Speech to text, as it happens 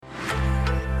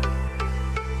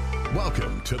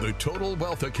Welcome to the Total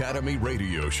Wealth Academy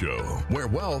radio show, where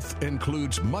wealth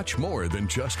includes much more than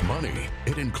just money.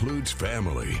 It includes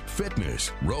family,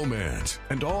 fitness, romance,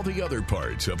 and all the other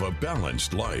parts of a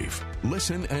balanced life.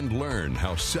 Listen and learn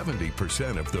how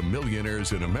 70% of the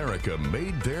millionaires in America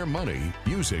made their money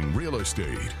using real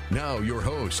estate. Now your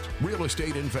host, real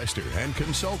estate investor and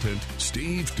consultant,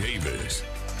 Steve Davis.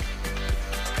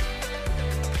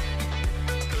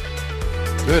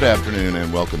 Good afternoon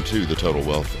and welcome to the Total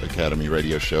Wealth Academy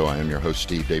radio show. I am your host,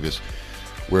 Steve Davis,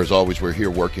 where as always we're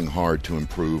here working hard to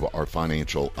improve our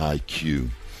financial IQ.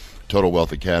 Total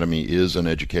Wealth Academy is an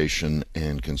education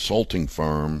and consulting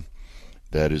firm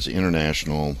that is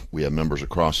international. We have members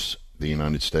across the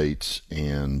United States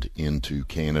and into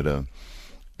Canada.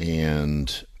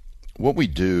 And what we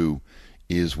do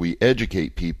is we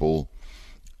educate people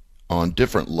on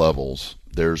different levels.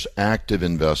 There's active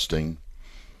investing,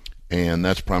 and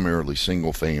that's primarily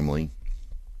single family.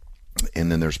 And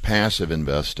then there's passive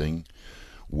investing,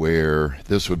 where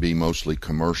this would be mostly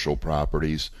commercial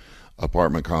properties,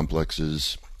 apartment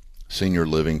complexes, senior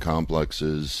living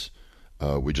complexes.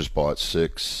 We just bought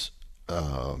 6,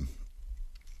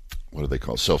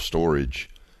 self-storage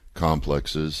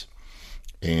complexes.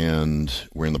 And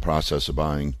we're in the process of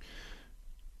buying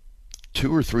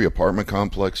 2 or 3 apartment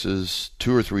complexes,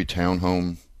 2 or 3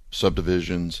 townhome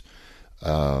subdivisions.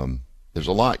 There's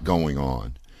a lot going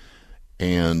on,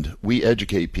 and we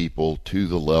educate people to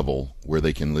the level where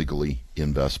they can legally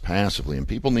invest passively. And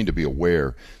people need to be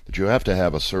aware that you have to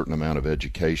have a certain amount of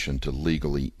education to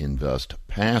legally invest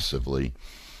passively.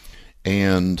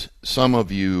 And some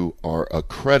of you are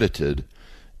accredited,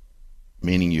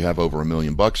 meaning you have over $1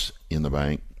 million in the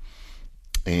bank,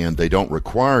 and they don't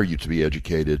require you to be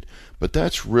educated, but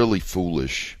that's really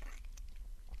foolish.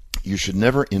 You should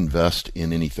never invest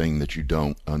in anything that you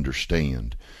don't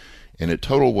understand. And at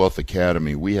Total Wealth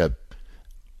Academy, we have,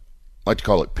 I like to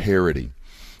call it parity.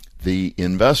 The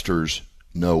investors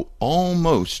know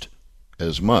almost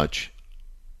as much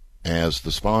as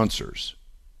the sponsors.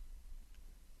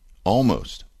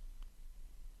 Almost.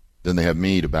 Then they have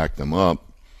me to back them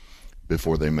up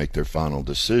before they make their final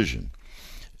decision.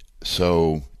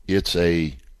 So it's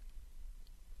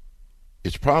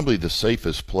probably the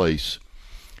safest place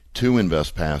to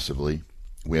invest passively.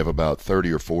 We have about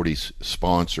 30 or 40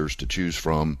 sponsors to choose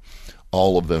from.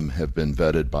 All of them have been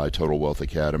vetted by Total Wealth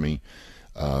Academy.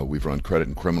 We've run credit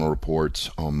and criminal reports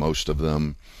on most of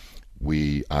them.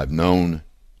 I've known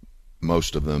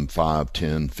most of them 5,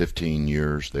 10, 15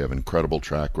 years. They have incredible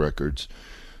track records.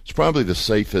 It's probably the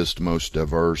safest, most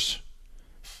diverse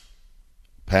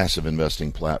passive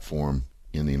investing platform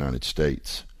in the United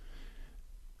States.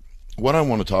 What I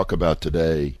want to talk about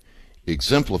today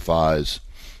exemplifies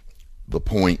the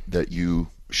point that you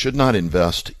should not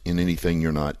invest in anything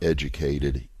you're not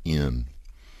educated in.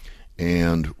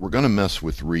 And we're going to mess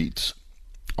with REITs,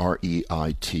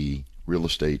 R-E-I-T, Real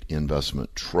Estate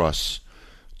Investment Trusts,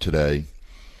 today,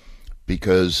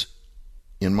 because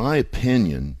in my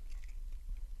opinion,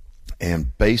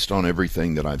 and based on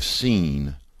everything that I've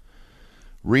seen,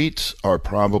 REITs are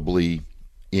probably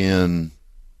in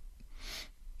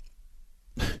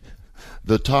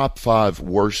the top 5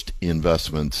 worst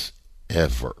investments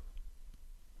ever.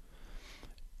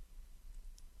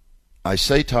 I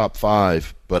say top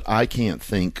 5, but I can't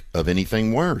think of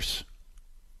anything worse.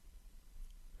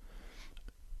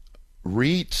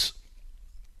 REITs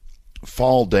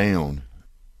fall down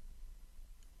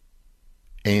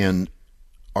and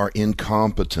are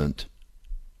incompetent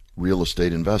real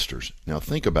estate investors. Now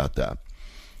think about that.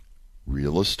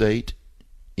 Real estate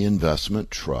investment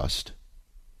trust,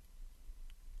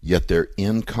 yet they're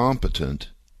incompetent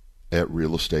at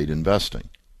real estate investing.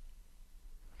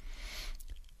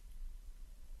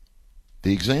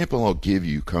 The example I'll give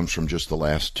you comes from just the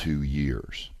last 2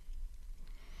 years.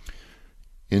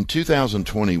 In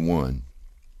 2021,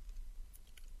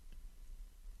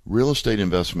 real estate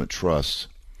investment trusts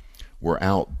were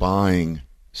out buying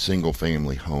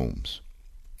single-family homes,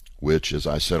 which, as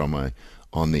I said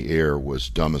on the air, was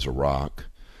dumb as a rock.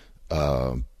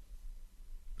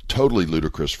 Totally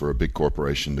ludicrous for a big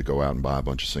corporation to go out and buy a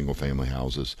bunch of single-family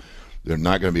houses. They're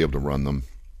not going to be able to run them.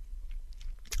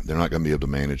 They're not going to be able to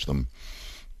manage them.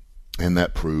 And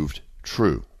that proved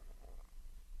true.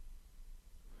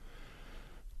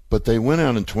 But they went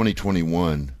out in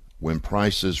 2021 when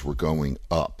prices were going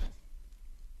up.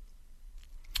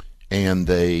 And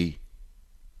they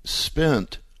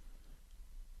spent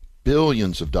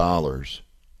billions of dollars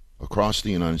across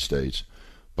the United States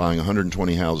buying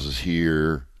 120 houses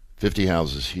here, 50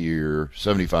 houses here,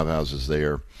 75 houses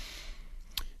there.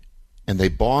 And they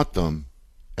bought them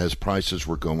as prices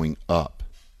were going up.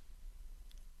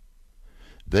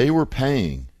 they were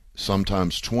paying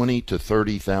sometimes $20,000 to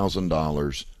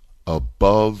 $30,000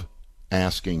 above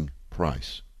asking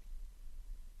price.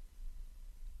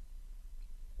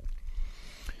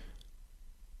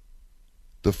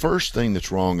 The first thing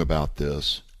that's wrong about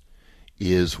this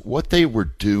is what they were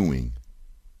doing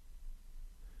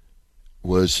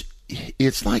was,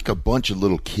 it's like a bunch of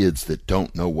little kids that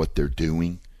don't know what they're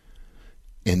doing,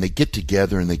 and they get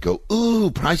together and they go,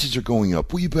 "Ooh, prices are going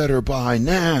up. We better buy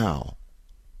now."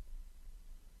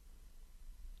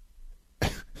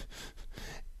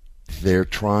 They're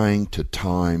trying to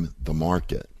time the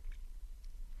market.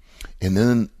 And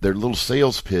then their little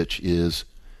sales pitch is,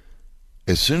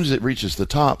 as soon as it reaches the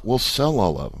top, we'll sell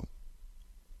all of them.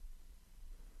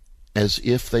 As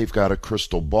if they've got a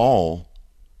crystal ball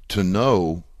to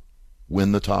know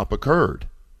when the top occurred,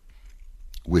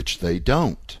 which they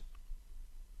don't.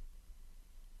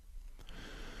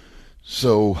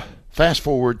 So fast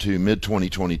forward to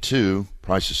mid-2022,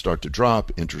 prices start to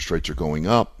drop, interest rates are going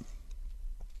up.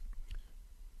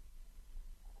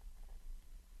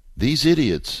 These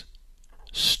idiots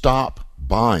stop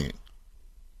buying.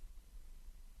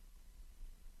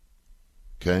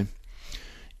 Okay?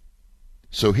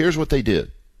 So here's what they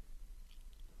did.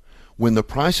 When the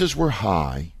prices were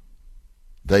high,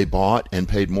 they bought and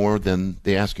paid more than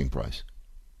the asking price.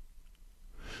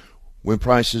 When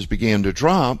prices began to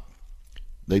drop,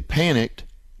 they panicked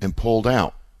and pulled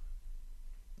out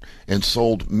and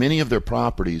sold many of their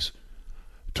properties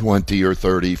 $20,000 or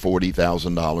 $30,000,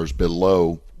 $40,000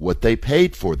 below what they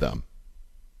paid for them.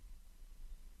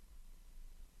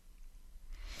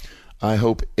 I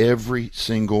hope every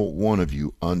single one of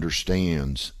you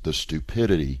understands the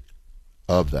stupidity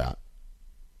of that.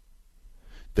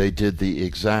 They did the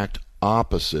exact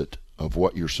opposite of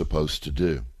what you're supposed to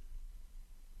do.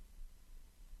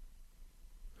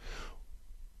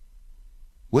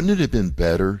 Wouldn't it have been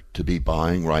better to be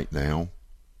buying right now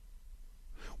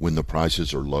when the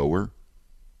prices are lower?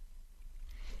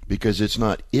 Because it's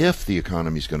not if the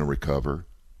economy is going to recover,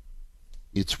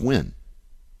 it's when.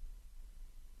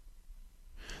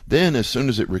 Then, as soon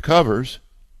as it recovers,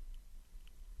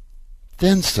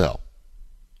 then sell.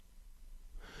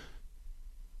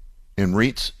 And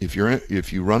REITs,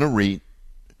 if you run a REIT,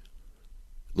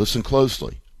 listen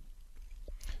closely.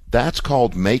 That's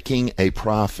called making a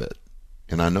profit.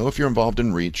 And I know if you're involved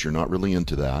in REITs, you're not really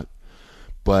into that.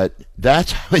 But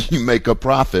that's how you make a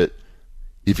profit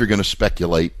if you're going to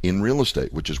speculate in real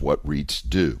estate, which is what REITs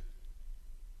do.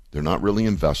 They're not really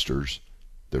investors.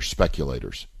 They're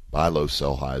speculators. Buy low,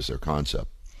 sell high is their concept.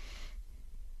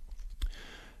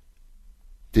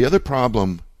 The other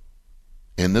problem,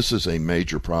 and this is a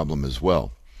major problem as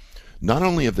well, not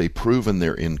only have they proven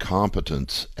their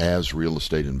incompetence as real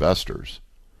estate investors,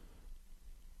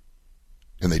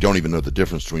 and they don't even know the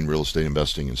difference between real estate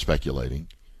investing and speculating,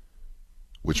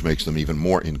 which makes them even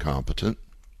more incompetent,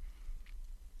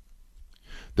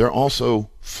 they're also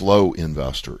flow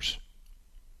investors.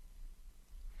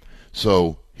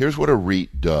 So here's what a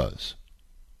REIT does.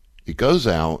 It goes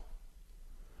out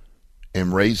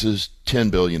and raises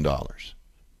 $10 billion.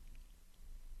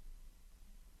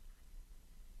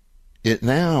 It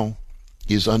now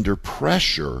is under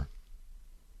pressure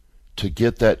to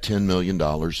get that $10 million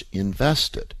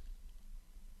invested.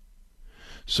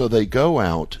 So they go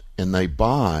out and they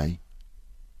buy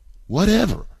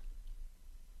whatever.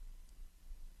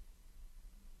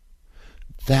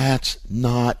 That's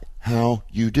not how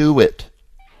you do it.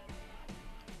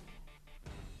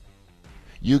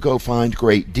 You go find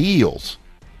great deals,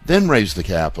 then raise the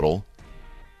capital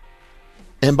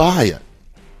and buy it.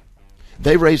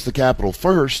 They raise the capital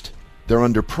first, they're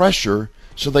under pressure,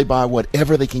 so they buy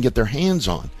whatever they can get their hands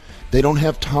on. They don't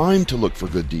have time to look for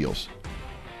good deals.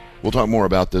 We'll talk more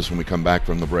about this when we come back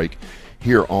from the break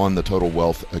here on the Total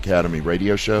Wealth Academy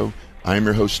radio show. I am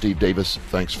your host, Steve Davis.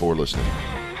 Thanks for listening.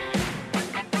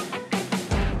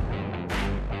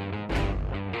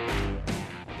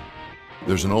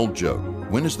 There's an old joke.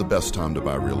 When is the best time to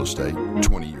buy real estate?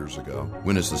 20 years ago.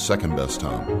 When is the second best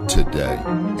time? Today.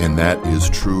 And that is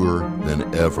truer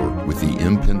than ever with the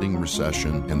impending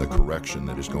recession and the correction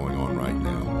that is going on right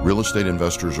now. Real estate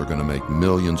investors are going to make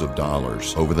millions of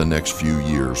dollars over the next few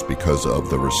years because of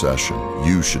the recession.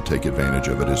 You should take advantage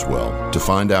of it as well. To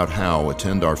find out how,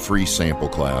 attend our free sample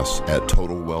class at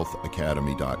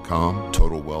TotalWealthAcademy.com.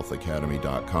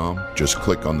 TotalWealthAcademy.com. Just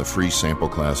click on the free sample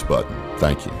class button.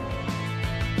 Thank you.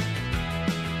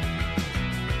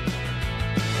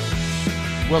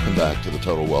 Welcome back to the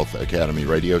Total Wealth Academy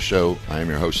radio show. I am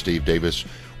your host, Steve Davis,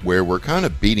 where we're kind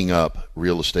of beating up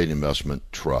real estate investment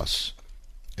trusts.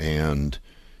 And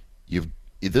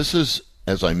this is,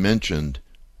 as I mentioned,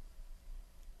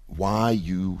 why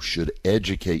you should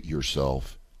educate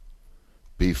yourself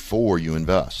before you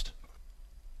invest.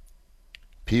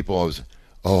 People always,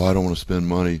 I don't want to spend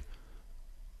money.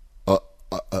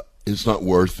 It's not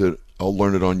worth it. I'll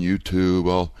learn it on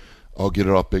YouTube. I'll get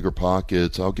it off Bigger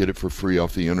Pockets. I'll get it for free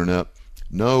off the internet.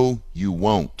 No, you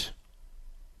won't.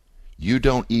 You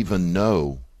don't even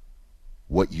know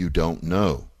what you don't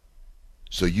know.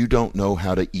 So you don't know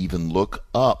how to even look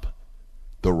up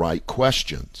the right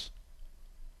questions.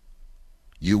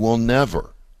 You will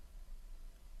never.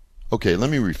 Okay, let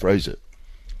me rephrase it.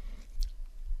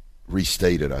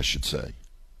 Restate it, I should say.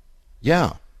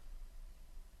 Yeah.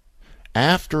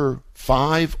 After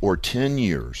 5 or 10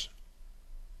 years,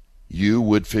 you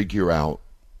would figure out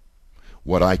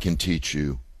what I can teach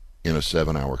you in a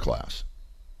 7-hour class.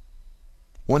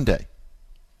 One day.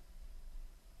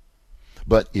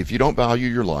 But if you don't value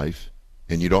your life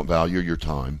and you don't value your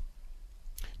time,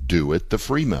 do it the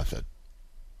free method.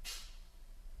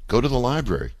 Go to the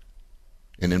library,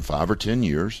 and in 5 or 10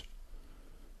 years,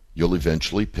 you'll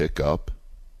eventually pick up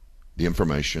the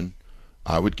information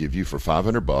I would give you for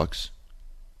 $500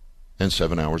 and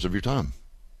 7 hours of your time.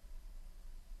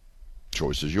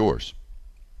 Choice is yours.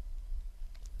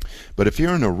 But if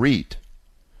you're in a REIT,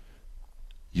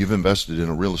 you've invested in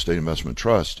a real estate investment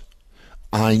trust,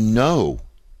 I know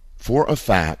for a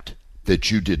fact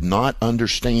that you did not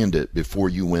understand it before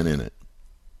you went in it.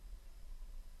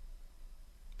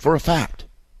 For a fact.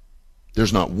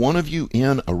 There's not one of you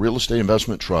in a real estate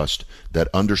investment trust that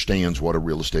understands what a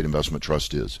real estate investment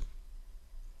trust is.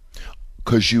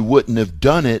 Because you wouldn't have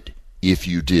done it if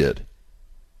you did.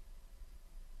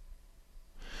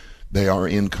 They are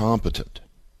incompetent.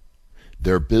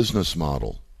 Their business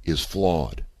model is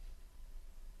flawed.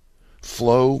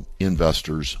 Flow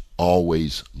investors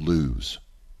always lose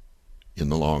in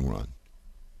the long run.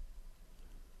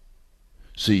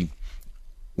 See,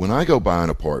 when I go buy an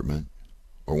apartment,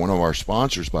 or one of our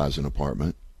sponsors buys an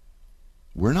apartment,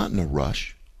 we're not in a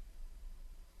rush.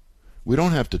 We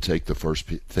don't have to take the first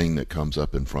thing that comes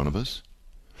up in front of us.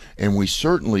 And we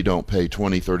certainly don't pay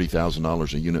 $20,000,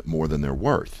 $30,000 a unit more than they're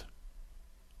worth.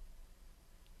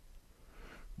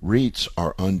 REITs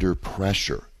are under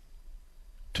pressure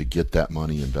to get that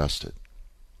money invested.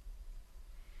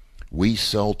 We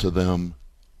sell to them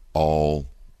all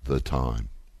the time.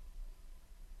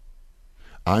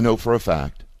 I know for a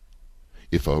fact,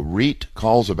 if a REIT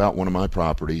calls about one of my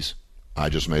properties, I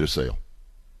just made a sale.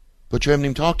 But you haven't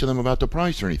even talked to them about the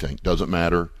price or anything. Doesn't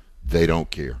matter. They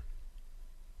don't care.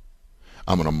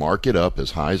 I'm going to mark it up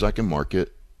as high as I can mark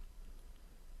it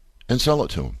and sell it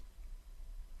to them.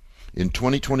 In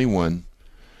 2021,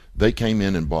 they came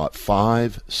in and bought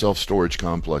 5 self-storage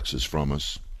complexes from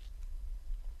us.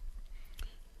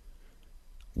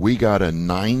 We got a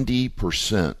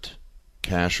 90%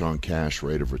 cash-on-cash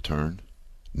rate of return.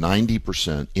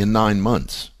 90% in 9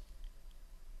 months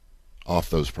off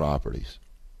those properties,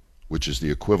 which is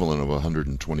the equivalent of a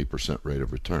 120% rate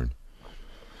of return.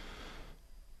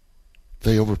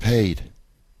 They overpaid.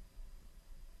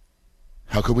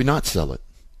 How could we not sell it?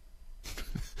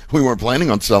 We weren't planning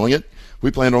on selling it.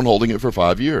 We planned on holding it for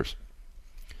 5 years.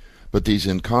 But these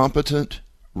incompetent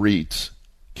REITs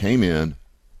came in,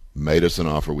 made us an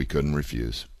offer we couldn't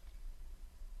refuse.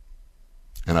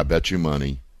 And I bet you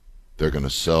money they're going to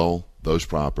sell those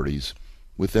properties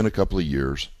within a couple of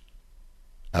years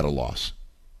at a loss.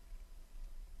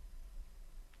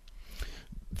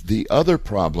 The other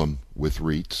problem with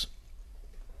REITs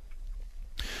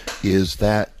is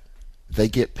that they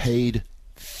get paid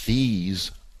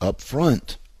fees up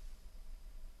front.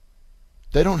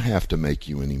 They don't have to make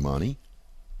you any money.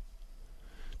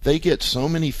 They get so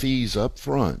many fees up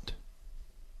front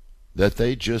that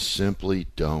they just simply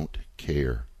don't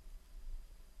care.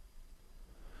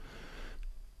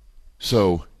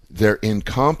 So they're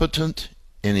incompetent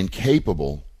and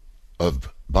incapable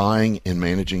of buying and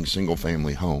managing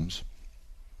single-family homes.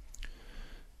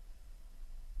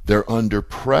 They're under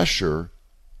pressure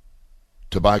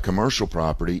to buy commercial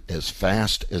property as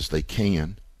fast as they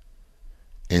can,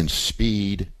 and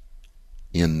speed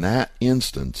in that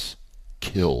instance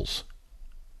kills.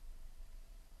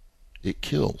 It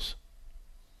kills.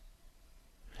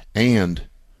 And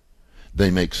they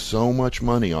make so much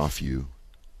money off you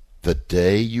the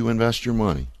day you invest your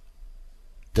money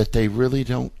that they really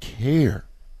don't care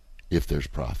if there's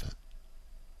profit.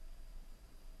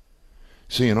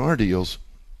 See, in our deals,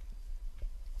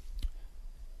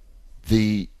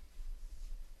 the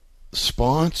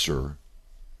sponsor,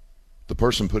 the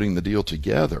person putting the deal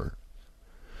together,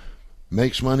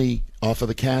 makes money off of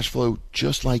the cash flow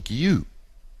just like you.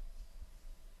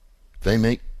 They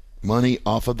make money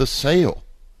off of the sale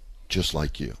just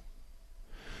like you.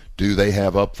 Do they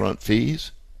have upfront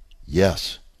fees?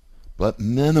 Yes, but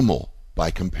minimal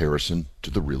by comparison to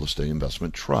the real estate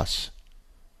investment trusts.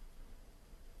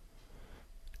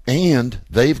 And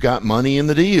they've got money in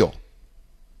the deal.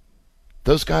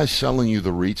 Those guys selling you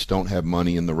the REITs don't have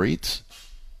money in the REITs.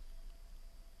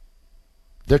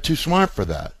 They're too smart for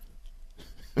that.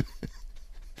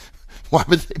 Why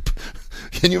would they?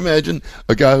 Can you imagine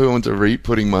a guy who owns a REIT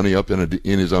putting money up in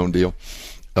his own deal?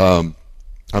 I'm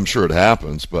sure it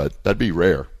happens, but that'd be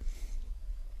rare.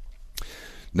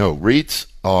 No, REITs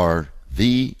are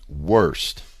the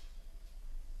worst,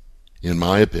 in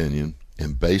my opinion,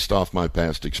 and based off my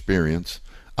past experience.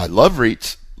 I love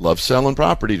REITs, love selling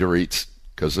property to REITs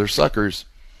because they're suckers,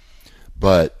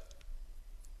 but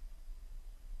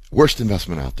worst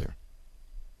investment out there.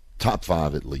 Top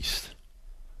 5 at least.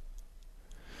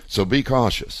 So be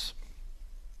cautious.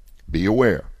 Be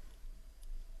aware.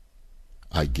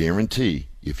 I guarantee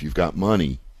if you've got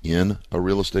money in a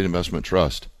real estate investment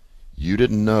trust, you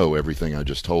didn't know everything I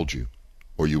just told you,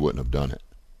 or you wouldn't have done it.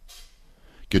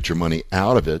 Get your money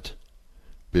out of it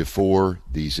before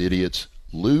these idiots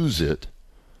lose it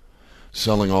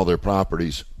selling all their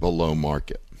properties below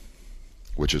market,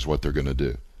 which is what they're going to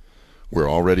do. We're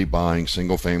already buying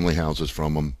single-family houses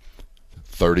from them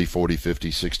 $30,000, $40,000,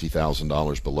 $50,000,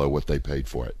 $60,000 below what they paid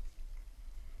for it.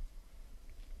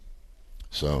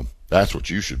 So that's what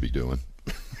you should be doing.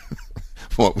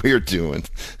 What we're doing,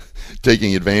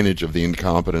 taking advantage of the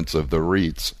incompetence of the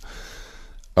REITs.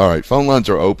 All right, phone lines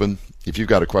are open. If you've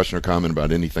got a question or comment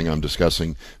about anything I'm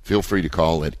discussing, feel free to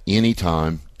call at any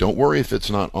time. Don't worry if it's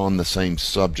not on the same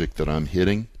subject that I'm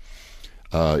hitting.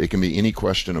 It can be any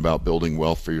question about building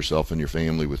wealth for yourself and your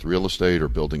family with real estate or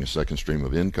building a second stream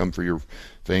of income for your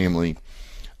family.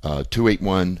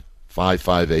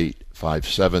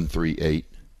 281-558-5738.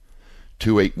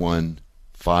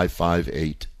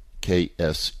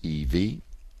 281-558-KSEV.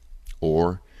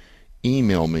 Or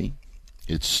email me.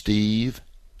 It's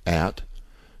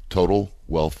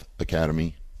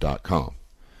steve@totalwealthacademy.com.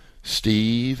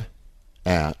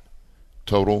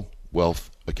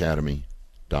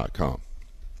 steve@totalwealthacademy.com.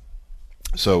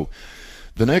 So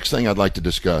the next thing I'd like to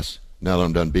discuss, now that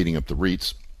I'm done beating up the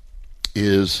REITs,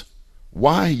 is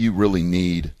why you really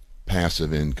need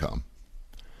passive income.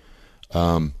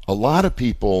 A lot of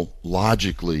people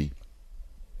logically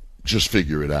just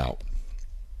figure it out.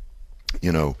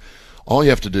 You know, all you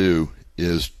have to do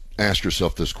is ask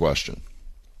yourself this question.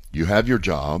 You have your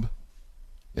job,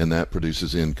 and that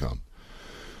produces income.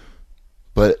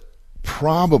 But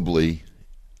probably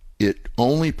it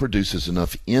only produces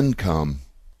enough income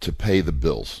to pay the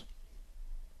bills.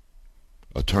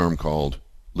 A term called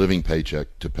living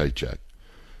paycheck to paycheck.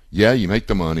 Yeah, you make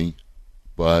the money,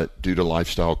 but due to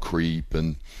lifestyle creep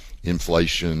and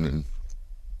inflation and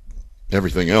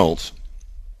everything else,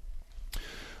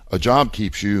 a job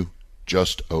keeps you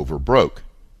just over broke.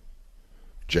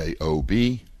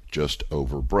 J-O-B, just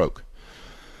over broke.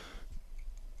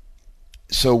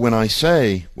 So when I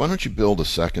say, why don't you build a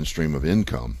second stream of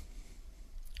income,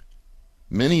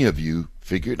 many of you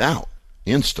figure it out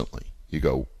instantly. You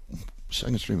go,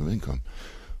 second stream of income.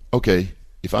 Okay,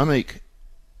 if I make,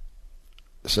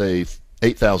 say,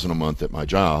 $8,000 a month at my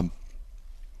job,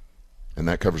 and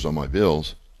that covers all my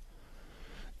bills,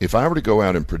 if I were to go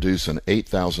out and produce an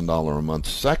 $8,000 a month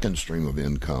second stream of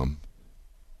income,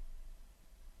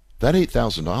 that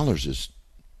 $8,000 is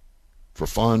for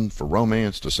fun, for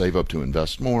romance, to save up to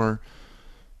invest more.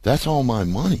 That's all my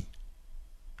money.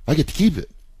 I get to keep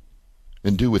it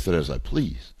and do with it as I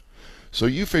please. So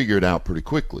you figure it out pretty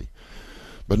quickly.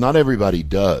 But not everybody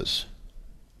does.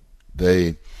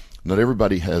 Not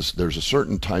everybody has, there's a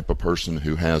certain type of person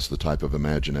who has the type of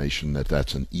imagination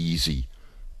that's an easy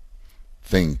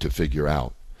thing to figure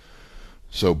out.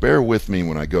 So bear with me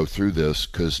when I go through this,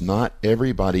 because not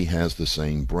everybody has the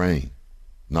same brain.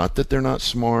 Not that they're not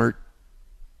smart,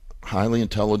 highly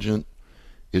intelligent.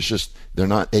 It's just they're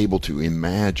not able to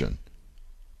imagine.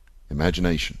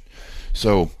 Imagination.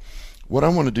 So what I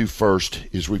want to do first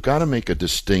is we've got to make a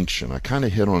distinction. I kind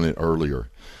of hit on it earlier.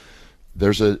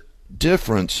 There's a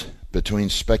difference between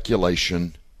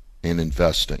speculation and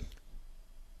investing.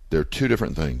 They're two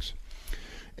different things.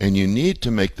 And you need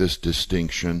to make this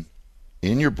distinction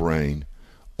in your brain,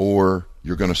 or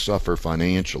you're going to suffer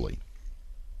financially.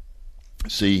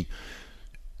 See,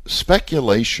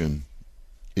 speculation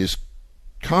is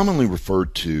commonly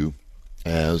referred to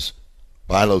as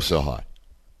buy low, sell high.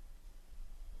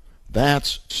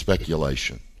 That's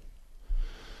speculation.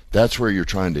 That's where you're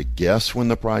trying to guess when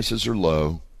the prices are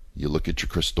low. You look at your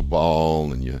crystal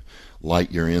ball and you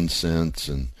light your incense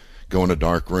and go in a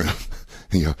dark room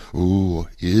You go, ooh,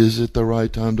 is it the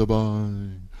right time to buy?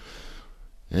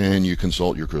 And you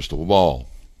consult your crystal ball.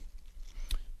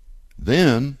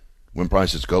 Then, when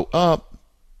prices go up,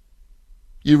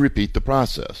 you repeat the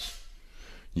process.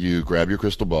 You grab your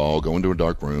crystal ball, go into a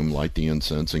dark room, light the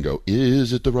incense, and go,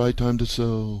 is it the right time to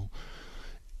sell?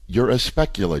 You're a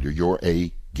speculator. You're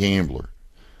a gambler.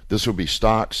 This will be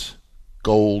stocks,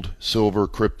 gold, silver,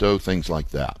 crypto, things like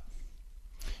that.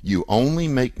 You only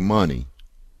make money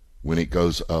when it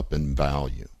goes up in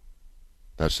value.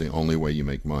 That's the only way you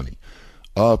make money.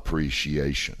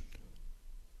 Appreciation.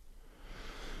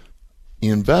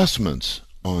 Investments,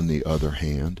 on the other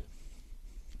hand,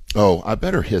 I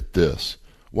better hit this.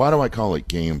 Why do I call it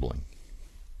gambling?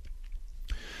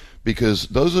 Because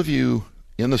those of you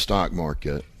in the stock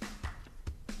market,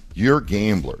 you're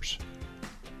gamblers.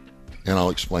 And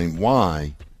I'll explain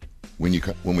why when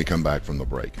we come back from the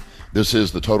break. This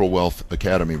is the Total Wealth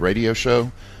Academy radio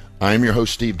show. I am your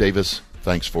host, Steve Davis.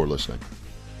 Thanks for listening.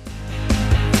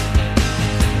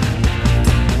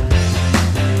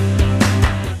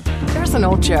 An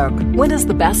old joke. When is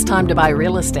the best time to buy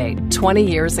real estate?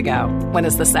 20 years ago. When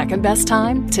is the second best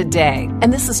time? Today.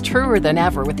 And this is truer than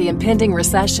ever with the impending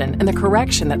recession and the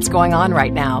correction that's going on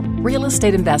right now. Real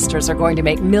estate investors are going to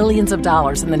make millions of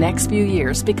dollars in the next few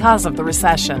years because of the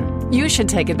recession. You should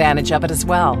take advantage of it as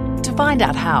well. To find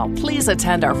out how, please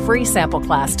attend our free sample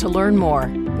class to learn more.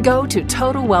 Go to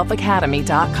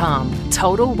TotalWealthAcademy.com.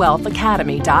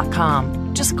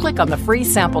 TotalWealthAcademy.com. Just click on the free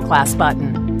sample class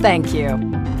button. Thank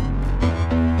you.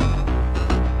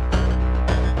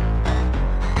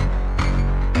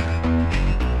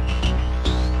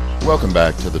 Welcome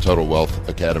back to the Total Wealth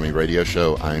Academy radio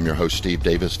show. I am your host, Steve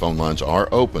Davis. Phone lines are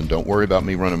open. Don't worry about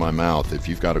me running my mouth. If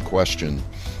you've got a question,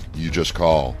 you just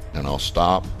call, and I'll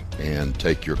stop and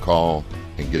take your call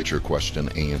and get your question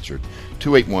answered.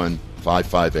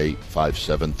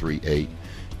 281-558-5738,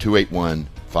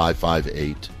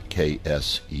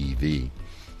 281-558-KSEV,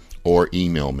 or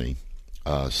email me,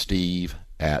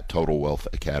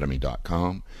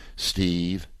 steve@TotalWealthAcademy.com,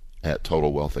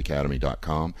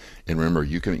 steve@TotalWealthAcademy.com. And remember,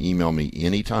 you can email me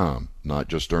anytime, not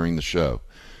just during the show.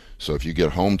 So if you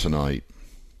get home tonight,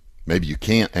 maybe you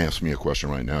can't ask me a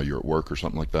question right now, you're at work or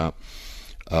something like that,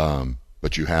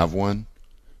 but you have one,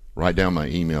 write down my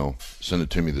email, send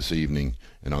it to me this evening,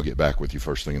 and I'll get back with you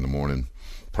first thing in the morning,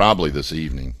 probably this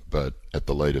evening, but at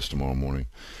the latest tomorrow morning.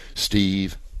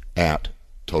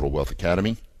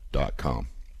 steve@TotalWealthAcademy.com.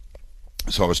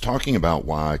 So I was talking about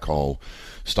why I call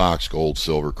stocks, gold,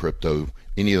 silver, crypto,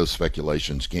 any of those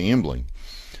speculations gambling.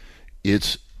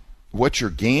 It's what you're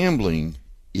gambling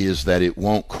is that it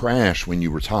won't crash when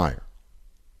you retire.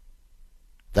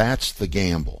 That's the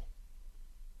gamble.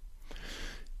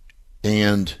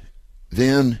 And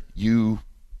then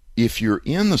if you're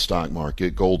in the stock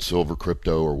market, gold, silver,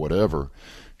 crypto, or whatever,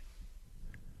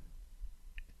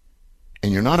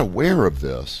 and you're not aware of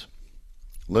this,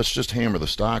 let's just hammer the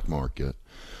stock market.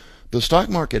 The stock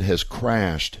market has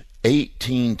crashed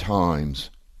 18 times,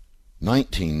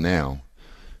 19 now,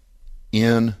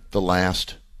 in the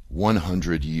last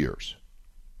 100 years.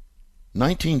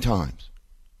 19 times.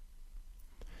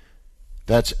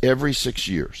 That's every 6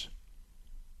 years.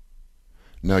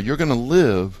 Now you're going to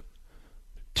live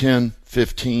 10,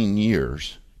 15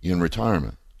 years in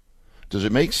retirement. Does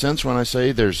it make sense when I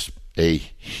say there's a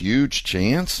huge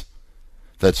chance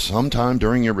that sometime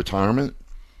during your retirement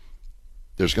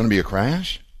there's going to be a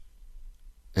crash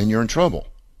and you're in trouble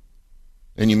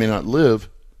and you may not live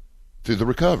through the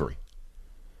recovery?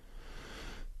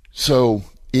 So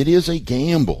it is a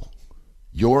gamble.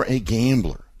 You're a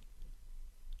gambler,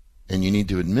 and you need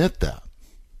to admit that.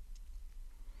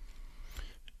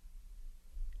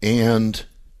 And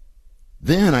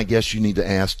then I guess you need to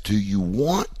ask, do you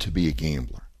want to be a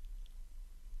gambler?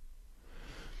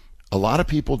 A lot of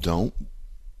people don't.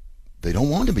 They don't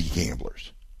want to be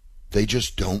gamblers. They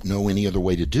just don't know any other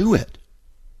way to do it.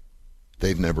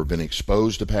 They've never been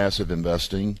exposed to passive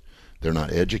investing. They're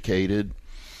not educated.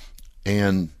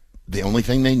 And the only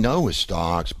thing they know is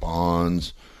stocks,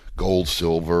 bonds, gold,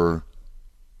 silver,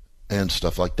 and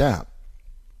stuff like that.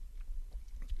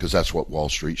 Because that's what Wall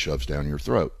Street shoves down your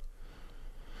throat.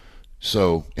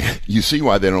 So you see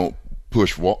why they don't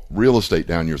push real estate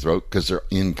down your throat, because they're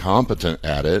incompetent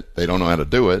at it. They don't know how to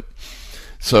do it.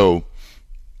 So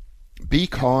be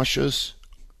cautious.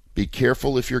 Be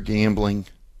careful if you're gambling.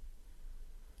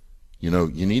 You know,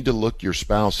 you need to look your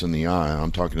spouse in the eye.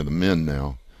 I'm talking to the men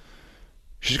now.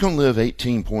 She's going to live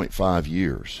 18.5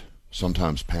 years,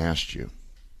 sometimes past you.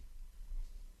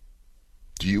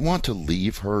 Do you want to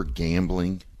leave her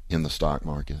gambling in the stock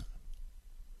market?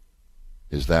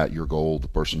 Is that your goal, the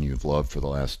person you've loved for the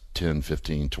last 10,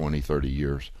 15, 20, 30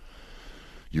 years?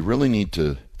 You really need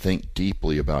to think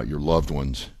deeply about your loved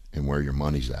ones and where your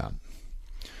money's at.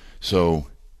 So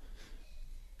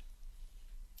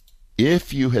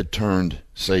if you had turned,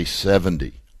 say,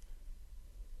 70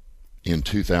 in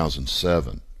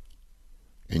 2007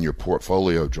 and your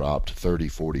portfolio dropped 30,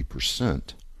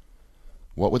 40%,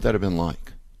 what would that have been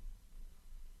like?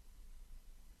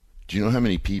 Do you know how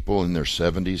many people in their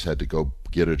 70s had to go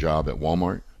get a job at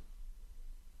Walmart?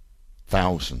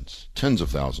 Thousands, tens of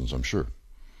thousands, I'm sure.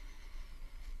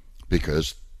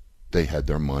 Because they had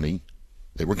their money,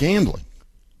 they were gambling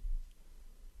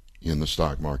in the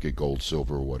stock market, gold,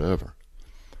 silver, or whatever.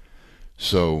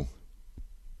 So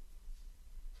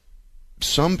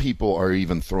some people are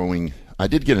even throwing, I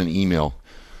did get an email,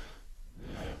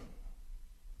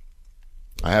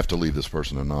 I have to leave this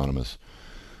person anonymous,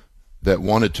 that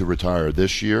wanted to retire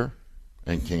this year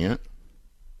and can't.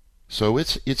 So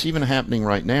it's even happening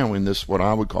right now in this, what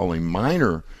I would call a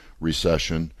minor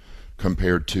recession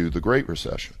compared to the Great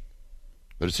Recession.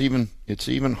 But it's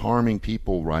even harming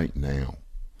people right now.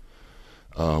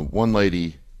 One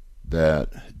lady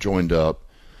that joined up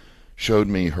showed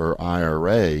me her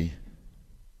IRA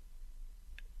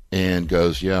and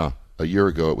goes, yeah, a year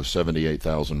ago it was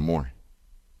 $78,000 more.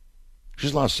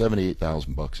 She's lost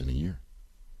 $78,000 in a year.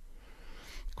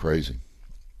 Crazy.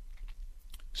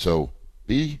 So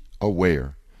be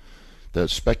aware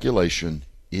that speculation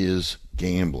is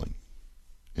gambling,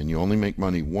 and you only make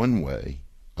money one way,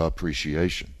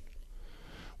 appreciation.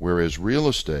 Whereas real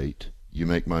estate, you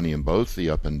make money in both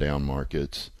the up and down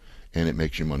markets, and it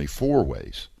makes you money four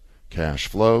ways: cash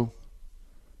flow,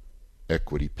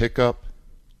 equity pickup,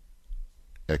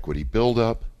 equity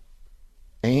buildup,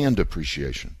 and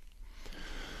appreciation.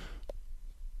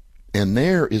 And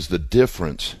there is the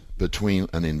difference between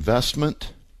an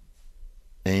investment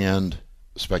and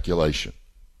speculation.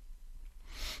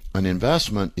 An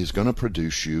investment is going to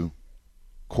produce you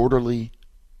quarterly,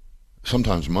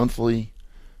 sometimes monthly,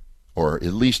 or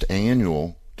at least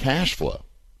annual cash flow.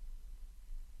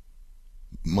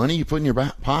 Money you put in your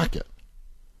back pocket.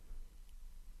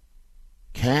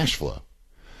 Cash flow.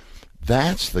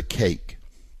 That's the cake.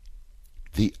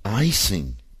 The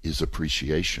icing is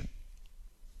appreciation.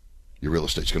 Your real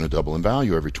estate's going to double in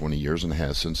value every 20 years and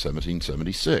has since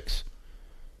 1776.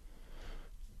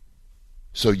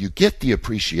 So you get the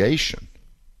appreciation,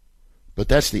 but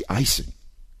that's the icing.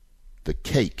 The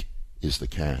cake is the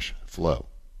cash flow.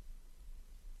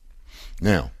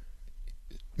 Now,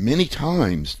 many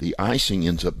times the icing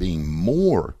ends up being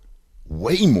more,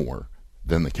 way more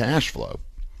than the cash flow.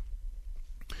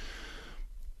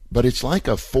 But it's like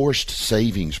a forced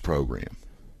savings program.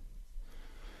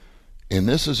 And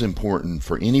this is important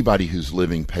for anybody who's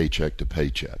living paycheck to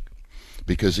paycheck.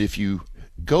 Because if you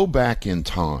go back in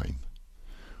time,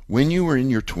 when you were in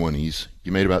your 20s,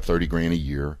 you made about 30 grand a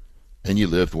year, and you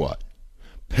lived what?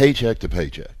 Paycheck to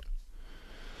paycheck.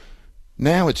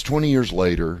 Now it's 20 years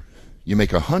later, you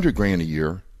make 100 grand a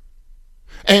year,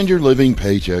 and you're living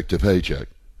paycheck to paycheck.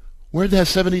 Where'd that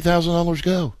 $70,000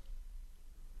 go?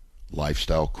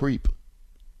 Lifestyle creep.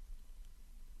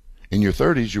 In your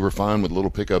 30s, you were fine with a little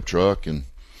pickup truck and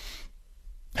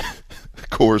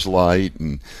Coors Light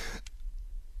and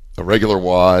a regular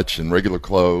watch and regular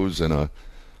clothes and a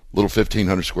little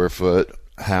 1,500 square foot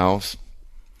house.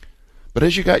 But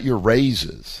as you got your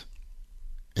raises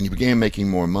and you began making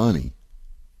more money,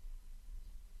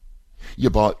 you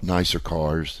bought nicer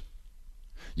cars,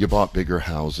 you bought bigger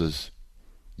houses.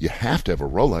 You have to have a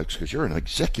Rolex because you're an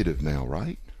executive now,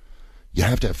 right? You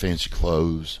have to have fancy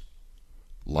clothes.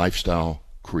 Lifestyle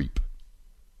creep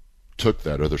took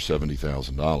that other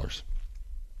 $70,000.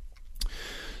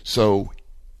 So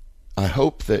I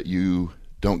hope that you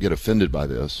don't get offended by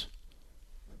this.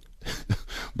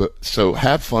 But so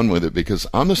have fun with it, because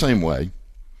I'm the same way.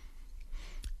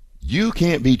 You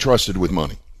can't be trusted with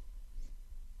money.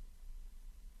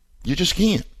 You just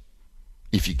can't.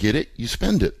 If you get it, you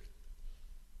spend it.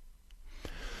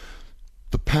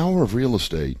 The power of real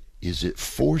estate is it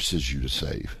forces you to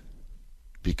save,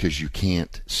 because you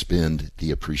can't spend the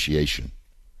appreciation.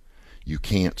 You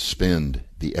can't spend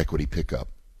the equity pickup.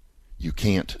 You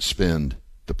can't spend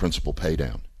the principal pay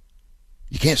down.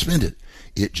 You can't spend it.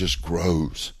 It just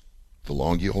grows. The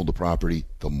longer you hold the property,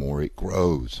 the more it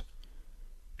grows.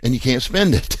 And you can't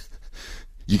spend it.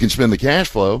 You can spend the cash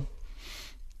flow,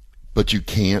 but you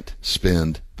can't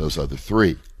spend those other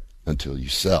three until you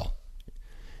sell.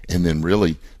 And then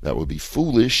really, that would be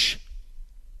foolish.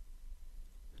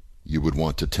 You would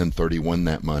want to 1031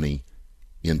 that money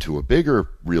into a bigger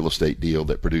real estate deal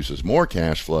that produces more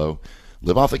cash flow,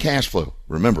 Live off the cash flow.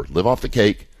 Remember, live off the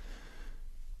cake.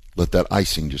 Let that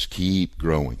icing just keep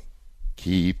growing,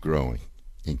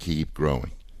 and keep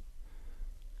growing.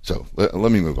 So let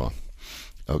me move on.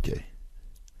 Okay.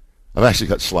 I've actually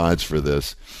got slides for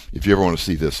this. If you ever want to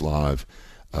see this live,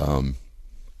 I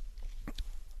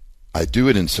do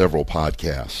it in several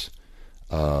podcasts.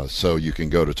 So you can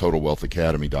go to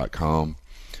TotalWealthAcademy.com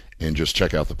and just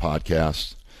check out the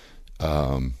podcast.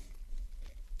 I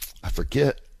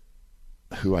forget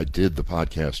who I did the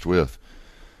podcast with.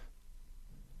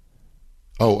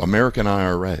 Oh, American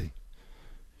IRA.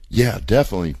 Yeah,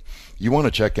 definitely. You want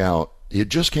to check out. It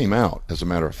just came out, as a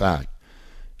matter of fact.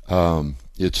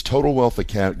 It's Total Wealth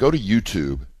Academy. Go to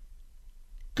YouTube.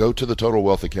 Go to the Total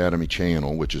Wealth Academy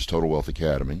channel, which is Total Wealth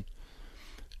Academy,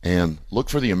 and look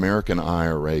for the American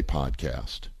IRA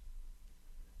podcast.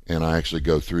 And I actually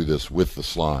go through this with the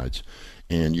slides,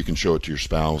 and you can show it to your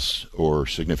spouse or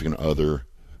significant other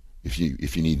if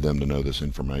you need them to know this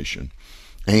information.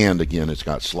 And again, it's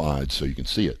got slides so you can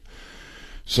see it.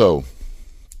 So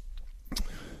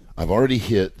I've already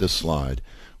hit this slide,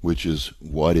 which is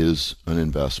what is an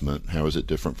investment? How is it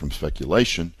different from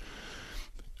speculation?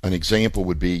 An example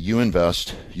would be you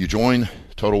join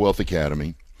Total Wealth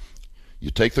Academy,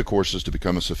 you take the courses to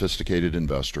become a sophisticated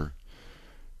investor,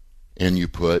 and you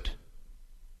put,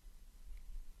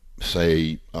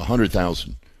 say,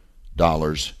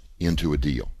 $100,000 into a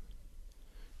deal.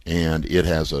 And it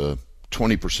has a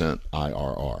 20%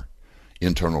 IRR,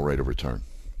 internal rate of return.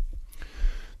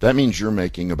 That means you're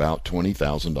making about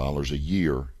 $20,000 a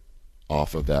year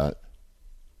off of that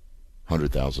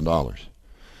 $100,000.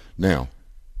 Now,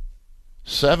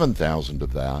 $7,000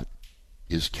 of that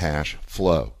is cash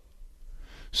flow.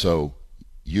 So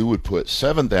you would put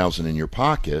 $7,000 in your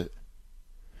pocket,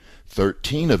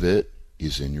 $13,000 of it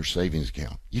is in your savings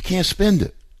account. You can't spend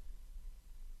it.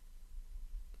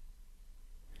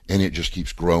 And it just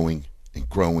keeps growing and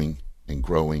growing and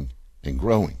growing and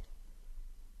growing.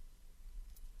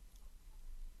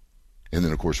 And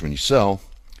then, of course, when you sell,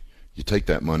 you take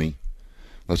that money.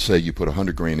 Let's say you put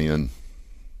 $100,000 in.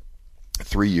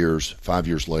 3 years, 5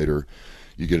 years later,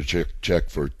 you get a check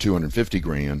for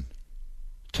 $250,000.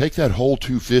 Take that whole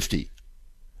 $250,000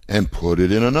 and put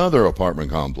it in another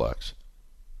apartment complex.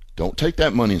 Don't take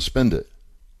that money and spend it.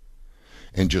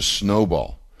 And just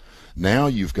snowball. Now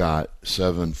you've got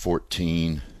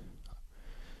 714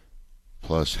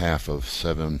 plus half of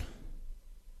 7.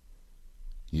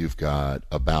 You've got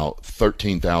about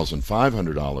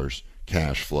 $13,500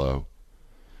 cash flow.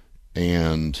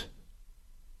 And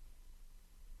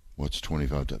what's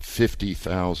 25 to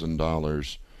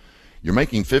 $50,000? You're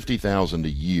making $50,000 a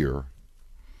year,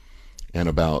 and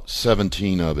about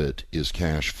 17 of it is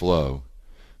cash flow.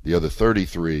 The other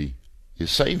 33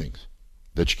 is savings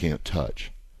that you can't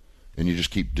touch. And you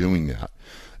just keep doing that.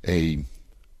 A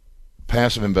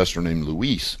passive investor named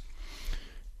Luis,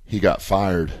 he got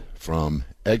fired from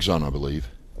Exxon, I believe,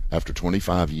 after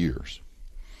 25 years.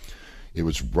 It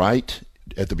was right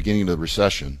at the beginning of the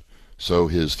recession, so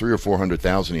his $300,000 or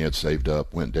 $400,000 he had saved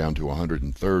up went down to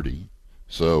 130.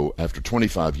 So after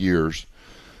 25 years,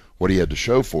 what he had to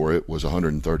show for it was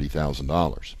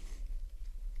 $130,000.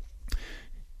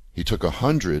 He took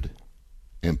 $100,000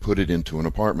 and put it into an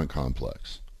apartment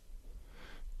complex.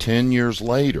 10 years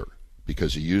later,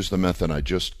 because he used the method I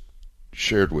just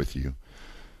shared with you,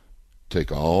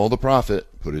 take all the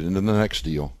profit, put it into the next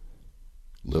deal,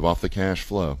 live off the cash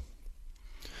flow.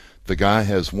 The guy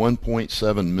has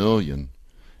 $1.7 million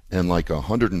and like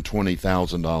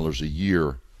 $120,000 a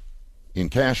year in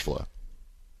cash flow.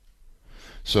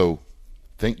 So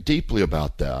think deeply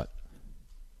about that.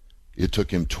 It took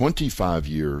him 25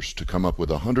 years to come up with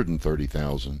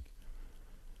 $130,000.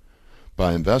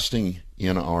 By investing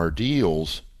in our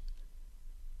deals,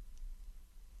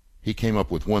 he came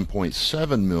up with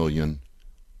 $1.7 million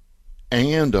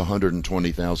and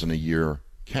 $120,000 a year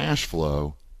cash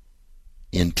flow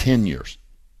in 10 years.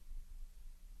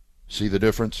 See the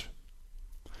difference?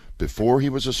 Before he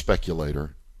was a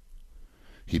speculator,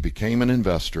 he became an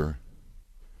investor,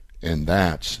 and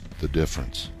that's the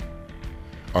difference.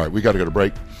 All right, we got to go to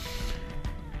break.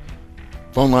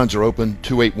 Phone lines are open,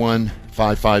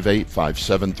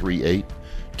 281-558-5738,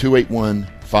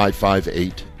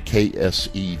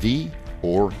 281-558-KSEV,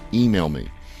 or email me,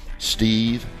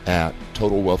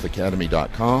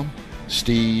 steve@TotalWealthAcademy.com,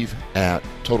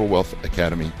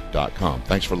 steve@TotalWealthAcademy.com.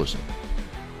 Thanks for listening.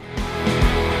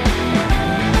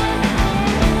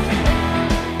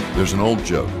 There's an old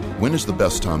joke. When is the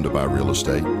best time to buy real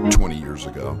estate? 20 years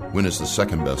ago. When is the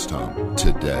second best time?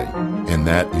 Today. And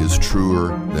that is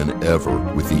truer than ever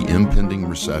with the impending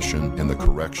recession and the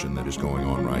correction that is going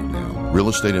on right now. Real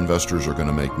estate investors are going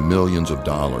to make millions of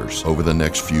dollars over the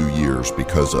next few years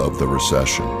because of the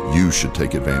recession. You should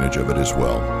take advantage of it as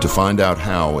well. To find out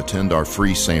how, attend our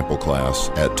free sample class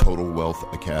at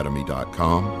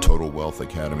TotalWealthAcademy.com.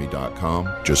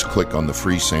 TotalWealthAcademy.com. Just click on the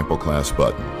free sample class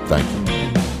button. Thank you.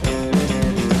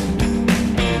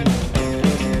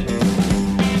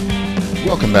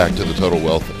 Welcome back to the Total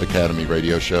Wealth Academy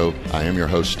radio show. I am your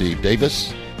host, Steve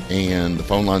Davis, and the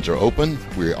phone lines are open.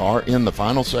 We are in the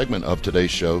final segment of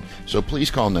today's show, so please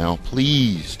call now.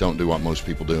 Please don't do what most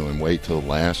people do and wait till the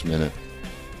last minute,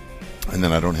 and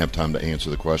then I don't have time to answer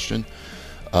the question.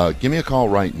 Give me a call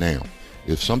right now.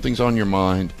 If something's on your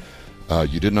mind,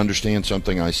 you didn't understand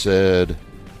something I said,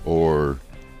 or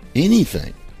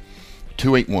anything,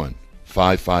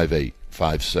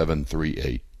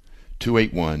 281-558-5738.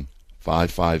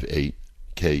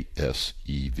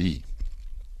 281-558-KSEV.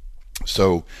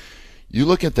 So you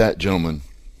look at that gentleman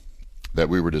that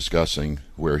we were discussing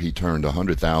where he turned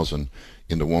 $100,000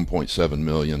 into $1.7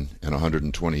 million and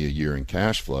 $120 a year in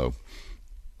cash flow.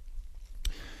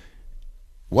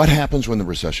 What happens when the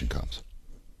recession comes?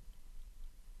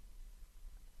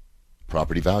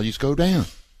 Property values go down.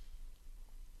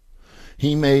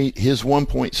 His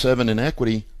 1.7 in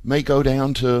equity may go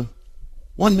down to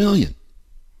 1 million.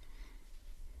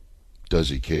 Does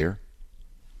he care?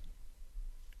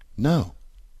 No.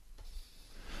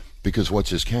 Because what's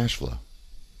his cash flow?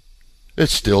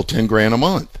 It's still 10 grand a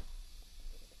month.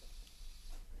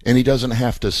 And he doesn't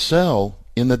have to sell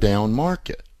in the down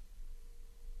market.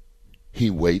 He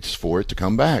waits for it to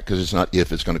come back, because it's not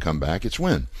if it's going to come back, it's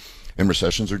when. And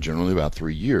recessions are generally about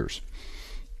 3 years.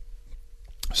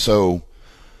 So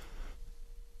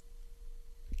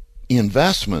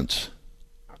investments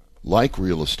like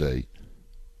real estate,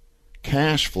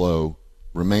 cash flow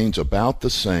remains about the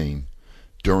same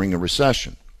during a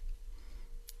recession.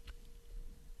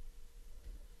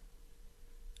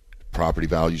 Property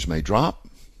values may drop.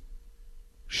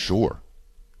 Sure.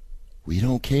 We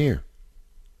don't care,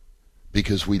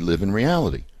 because we live in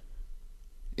reality.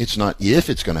 It's not if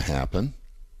it's going to happen.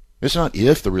 It's not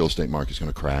if the real estate market is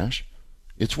going to crash.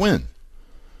 It's when.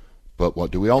 But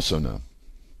what do we also know?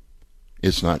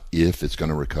 It's not if it's going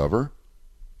to recover.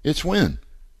 It's when.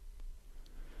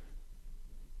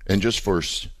 And just for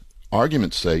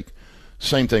argument's sake,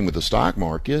 same thing with the stock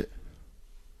market.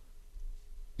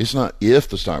 It's not if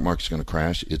the stock market is going to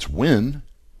crash, it's when.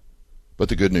 But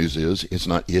the good news is, it's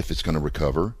not if it's going to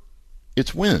recover,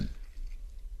 it's when.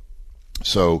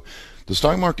 So the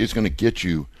stock market is going to get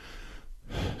you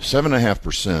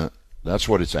 7.5%. That's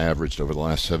what it's averaged over the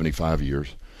last 75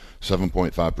 years,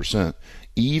 7.5%,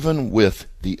 even with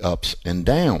the ups and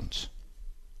downs.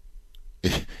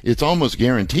 It's almost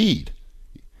guaranteed.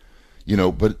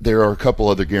 But there are a couple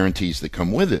other guarantees that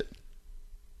come with it.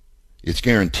 It's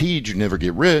guaranteed you never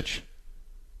get rich.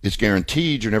 It's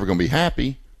guaranteed you're never going to be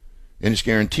happy. And it's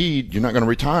guaranteed you're not going to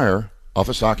retire off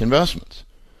of stock investments.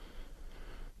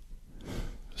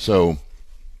 So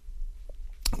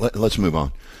let's move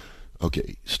on.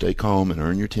 Okay, stay calm and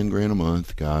earn your 10 grand a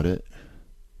month. Got it.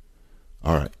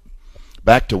 All right.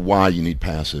 Back to why you need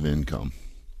passive income.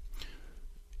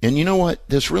 And you know what?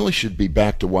 This really should be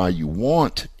back to why you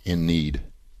want and need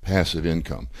passive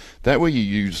income. That way you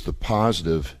use the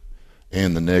positive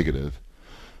and the negative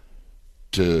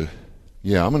to,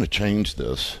 I'm going to change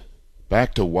this.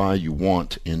 Back to why you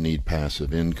want and need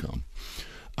passive income.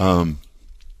 The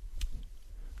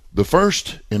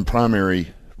first and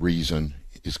primary reason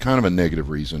is kind of a negative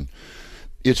reason.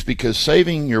 It's because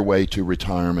saving your way to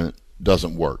retirement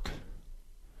doesn't work.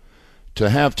 To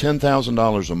have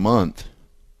 $10,000 a month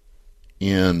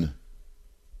in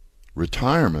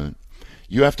retirement,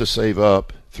 you have to save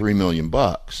up $3 million.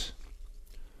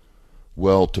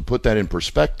 Well, to put that in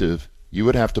perspective, you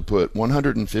would have to put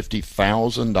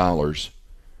 $150,000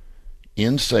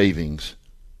 in savings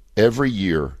every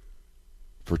year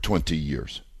for 20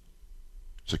 years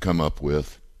to come up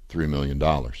with $3 million.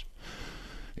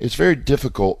 It's very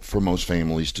difficult for most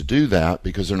families to do that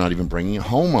because they're not even bringing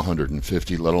home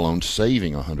 $150, let alone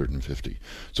saving $150.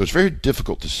 So it's very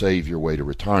difficult to save your way to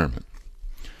retirement.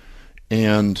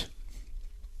 And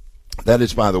that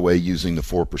is, by the way, using the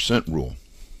 4% rule.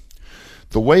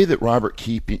 The way that Robert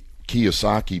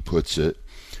Kiyosaki puts it,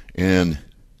 and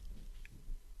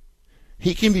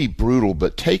he can be brutal,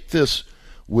 but take this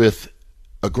with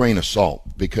a grain of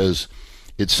salt because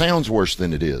it sounds worse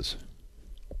than it is.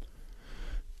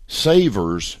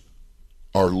 Savers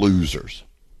are losers.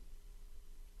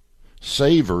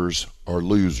 Savers are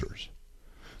losers.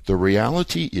 The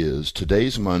reality is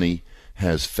today's money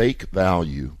has fake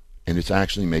value, and it's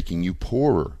actually making you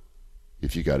poorer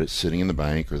if you got it sitting in the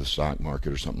bank or the stock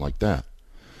market or something like that.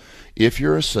 If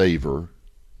you're a saver,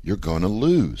 you're going to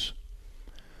lose.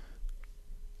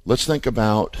 Let's think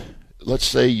about, let's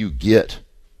say you get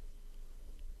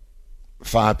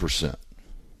 5%.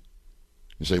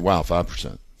 You say, wow,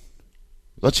 5%.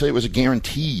 Let's say it was a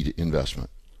guaranteed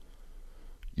investment.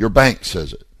 Your bank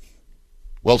says it.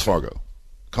 Wells Fargo.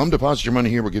 Come deposit your money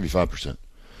here, we'll give you 5%.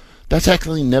 That's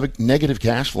actually negative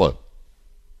cash flow.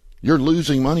 You're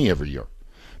losing money every year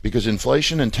because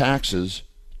inflation and taxes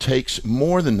takes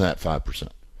more than that 5%.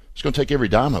 It's going to take every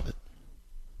dime of it,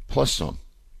 plus some.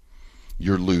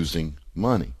 You're losing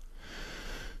money.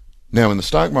 Now, in the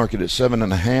stock market at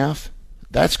 7.5%,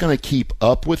 that's going to keep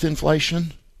up with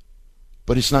inflation,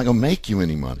 but it's not going to make you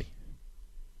any money.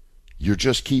 You're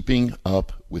just keeping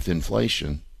up with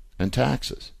inflation and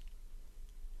taxes.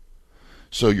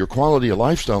 So your quality of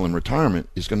lifestyle in retirement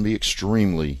is going to be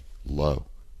extremely low.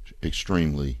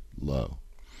 Extremely low.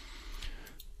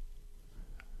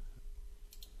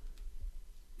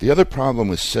 The other problem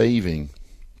with saving,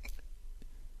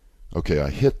 okay, I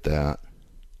hit that.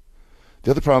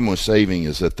 The other problem with saving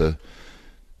is that the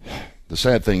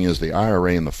sad thing is the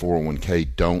IRA and the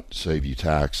 401k don't save you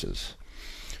taxes.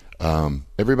 I've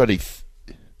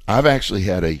actually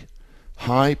had a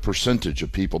high percentage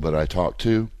of people that I talk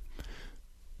to,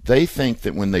 they think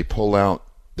that when they pull out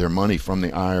their money from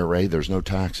the IRA, there's no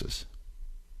taxes.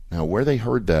 Now, where they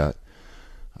heard that,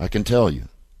 I can tell you,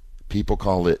 people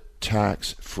call it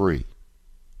tax-free.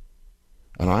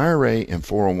 An IRA and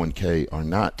 401k are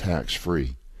not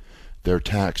tax-free. They're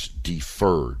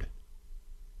tax-deferred.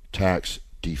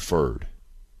 Tax-deferred.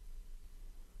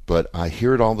 But I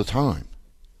hear it all the time.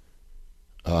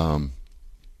 And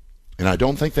I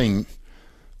don't think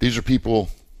these are people,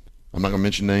 I'm not going to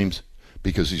mention names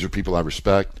because these are people I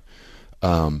respect.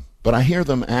 But I hear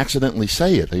them accidentally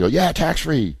say it. They go, yeah,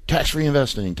 tax-free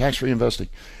investing, tax-free investing.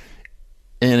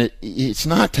 And it's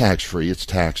not tax-free, it's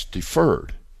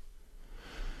tax-deferred.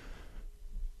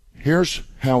 Here's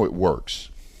how it works.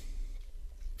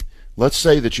 Let's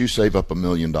say that you save up $1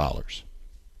 million.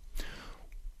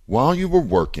 While you were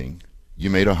working,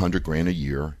 you made $100,000 a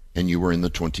year, and you were in the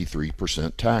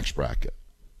 23% tax bracket.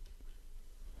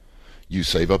 You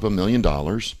save up $1 million,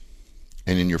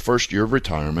 and in your first year of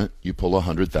retirement, you pull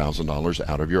 $100,000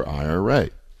 out of your IRA.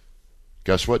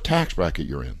 Guess what tax bracket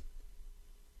you're in?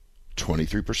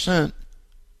 23%.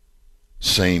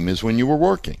 Same as when you were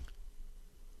working.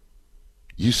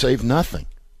 You save nothing.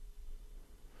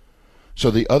 So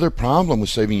the other problem with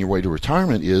saving your way to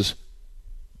retirement is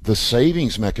the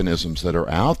savings mechanisms that are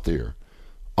out there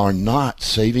are not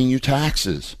saving you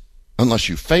taxes unless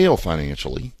you fail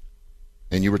financially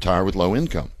and you retire with low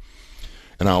income.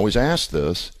 And I always ask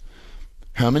this,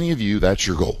 how many of you, that's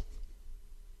your goal?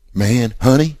 Man,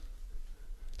 honey,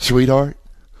 sweetheart,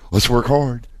 let's work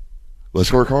hard.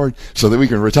 Let's work hard so that we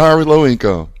can retire with low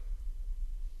income.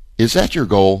 Is that your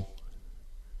goal?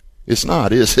 It's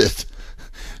not, is it?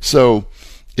 So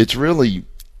it's really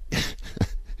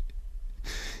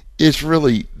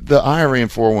the IRA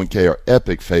and 401k are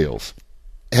epic fails.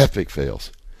 Epic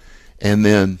fails. And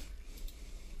then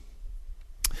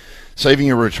saving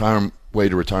your way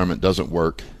to retirement doesn't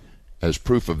work. As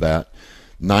proof of that,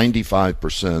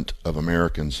 95% of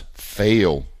Americans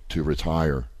fail to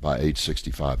retire by age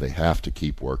 65. They have to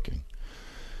keep working.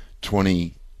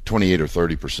 28 or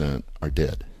 30% are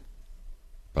dead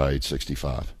by age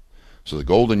 65. So the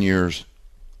golden years,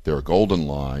 they're a golden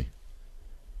lie.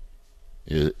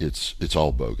 It's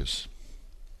all bogus.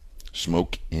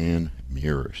 Smoke and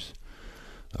mirrors.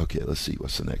 Okay, let's see.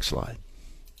 What's the next slide?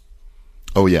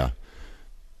 Oh, yeah.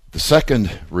 The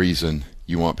second reason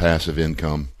you want passive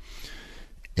income,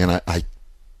 and I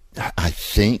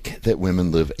think that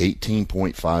women live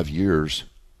 18.5 years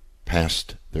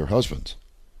past their husbands.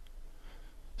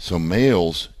 So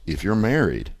males, if you're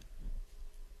married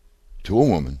to a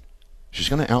woman, she's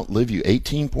going to outlive you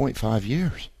 18.5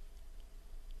 years.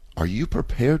 Are you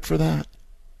prepared for that?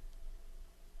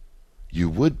 You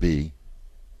would be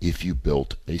if you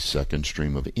built a second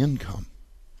stream of income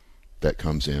that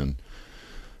comes in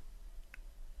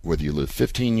whether you live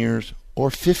 15 years or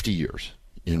 50 years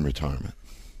in retirement.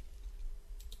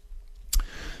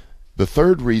 The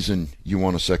third reason you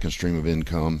want a second stream of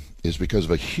income is because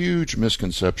of a huge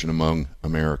misconception among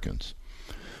Americans.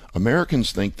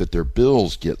 Americans think that their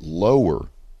bills get lower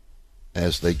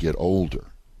as they get older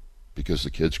because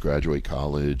the kids graduate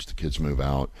college, the kids move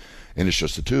out, and it's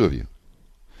just the two of you.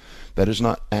 That is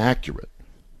not accurate.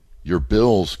 Your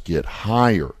bills get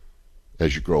higher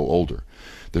as you grow older.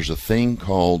 There's a thing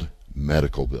called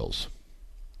medical bills.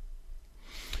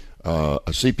 A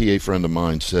CPA friend of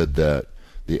mine said that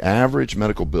the average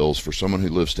medical bills for someone who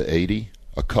lives to 80,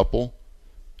 a couple,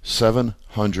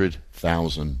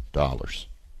 $700,000.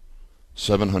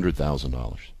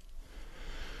 $700,000.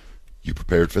 You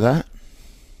prepared for that?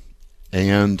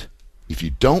 And if you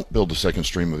don't build a second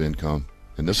stream of income,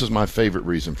 and this is my favorite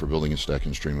reason for building a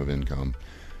second stream of income,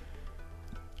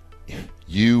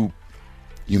 you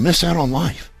miss out on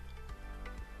life.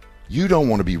 You don't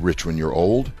want to be rich when you're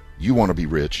old. You want to be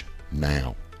rich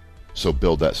now. So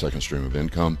build that second stream of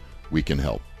income. We can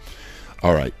help.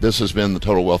 All right, this has been the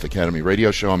Total Wealth Academy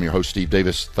radio show. I'm your host, Steve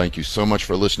Davis. Thank you so much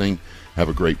for listening. Have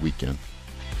a great weekend.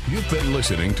 You've been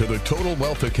listening to the Total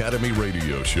Wealth Academy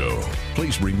radio show.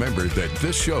 Please remember that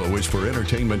this show is for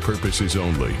entertainment purposes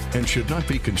only and should not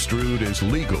be construed as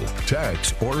legal,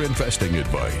 tax, or investing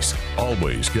advice.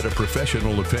 Always get a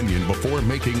professional opinion before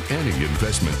making any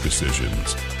investment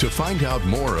decisions. To find out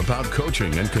more about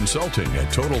coaching and consulting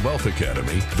at Total Wealth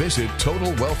Academy, visit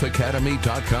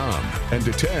TotalWealthAcademy.com and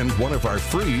attend one of our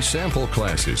free sample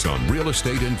classes on real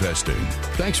estate investing.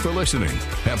 Thanks for listening.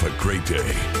 Have a great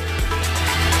day.